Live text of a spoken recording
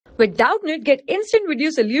With Doubtnut, get instant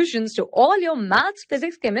video solutions to all your maths,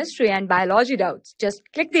 physics, chemistry, and biology doubts. Just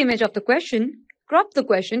click the image of the question, crop the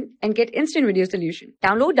question, and get instant video solution.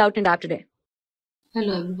 Download Doubtnut app today.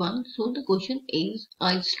 Hello everyone. So the question is,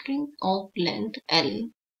 a string of length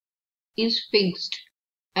L is fixed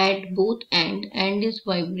at both ends and is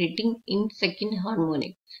vibrating in second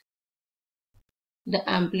harmonics. The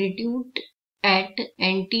amplitude at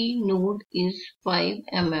antinode is 5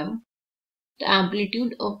 mm. The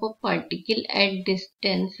amplitude of a particle at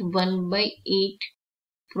distance 1/8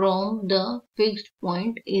 from the fixed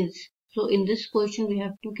point is. So in this question we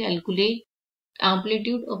have to calculate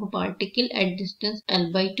amplitude of a particle at distance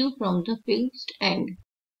L/2 from the fixed end.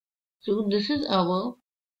 So this is our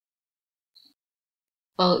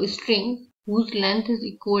string whose length is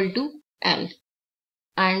equal to L,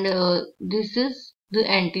 and this is the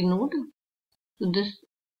antinode. So this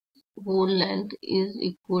whole length is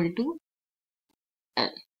equal to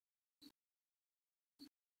L.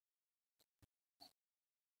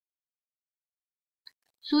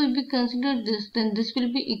 So if we consider this, then this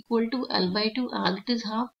will be equal to L/2 as it is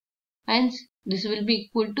half, hence this will be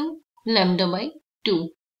equal to λ/2.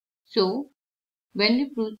 So when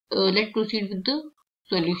we let's proceed with the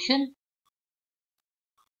solution.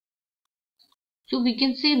 So we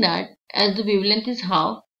can say that as the wavelength is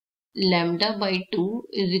half, λ/2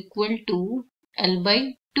 is equal to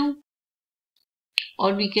L/2,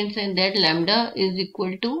 or we can say that lambda is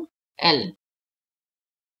equal to L.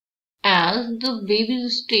 As the wave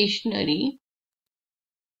is stationary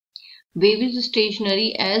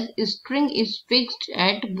as string is fixed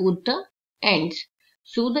at both the ends.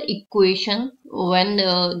 So the equation when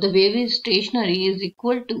the wave is stationary is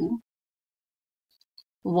equal to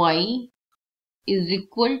y is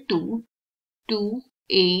equal to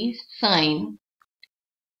 2a sine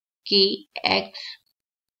kx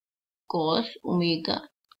cos omega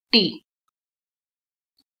t.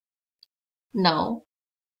 Now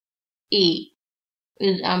A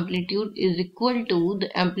is amplitude is equal to, the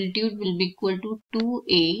amplitude will be equal to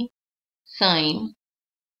 2a sine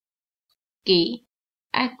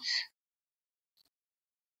kx.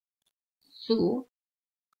 So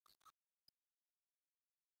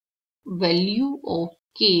value of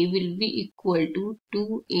k will be equal to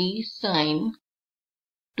 2a sine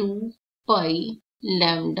 2 pi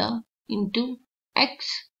lambda into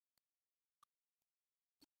x.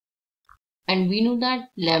 And we know that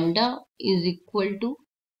lambda is equal to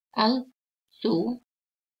L. So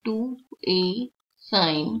 2a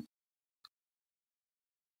sine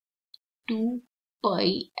 2 pi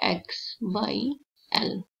x by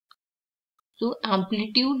L. So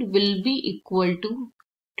amplitude will be equal to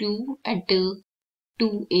 2 at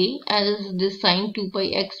 2a, as the sine 2 pi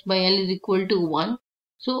x by L is equal to 1.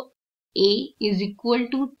 So a is equal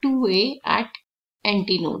to 2a at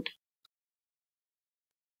antinode.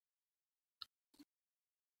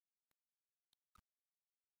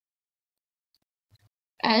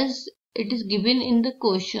 As it is given in the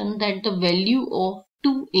question that the value of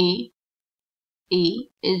 2a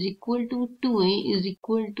is equal to 2a is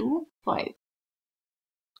equal to 5.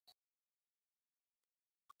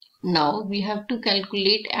 Now we have to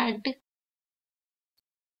calculate at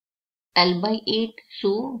L/8.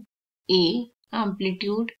 So a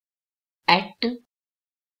amplitude at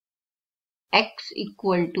x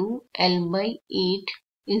equal to L/8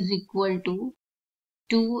 is equal to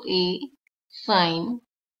 2a sine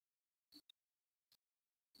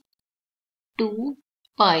 2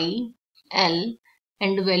 pi L,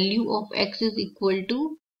 and the value of x is equal to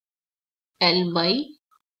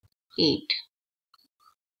L/8,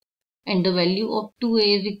 and the value of 2a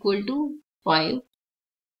is equal to 5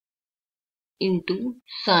 into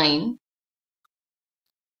sine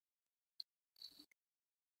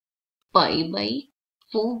pi by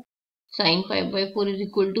 4. Sine pi by 4 is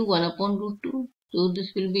equal to 1 upon root 2. So this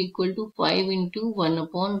will be equal to 5 into 1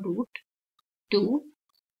 upon root 2.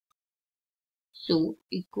 So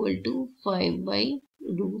equal to 5 by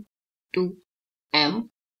root 2 m.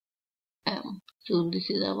 So this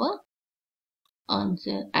is our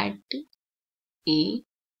answer at A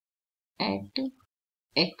at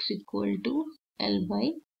x equal to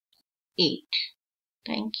L/8.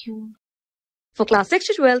 Thank you. For class 6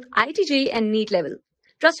 to 12, IIT JEE and NEET level.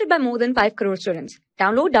 Trusted by more than 5 crore students.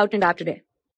 Download Doubtnut app today.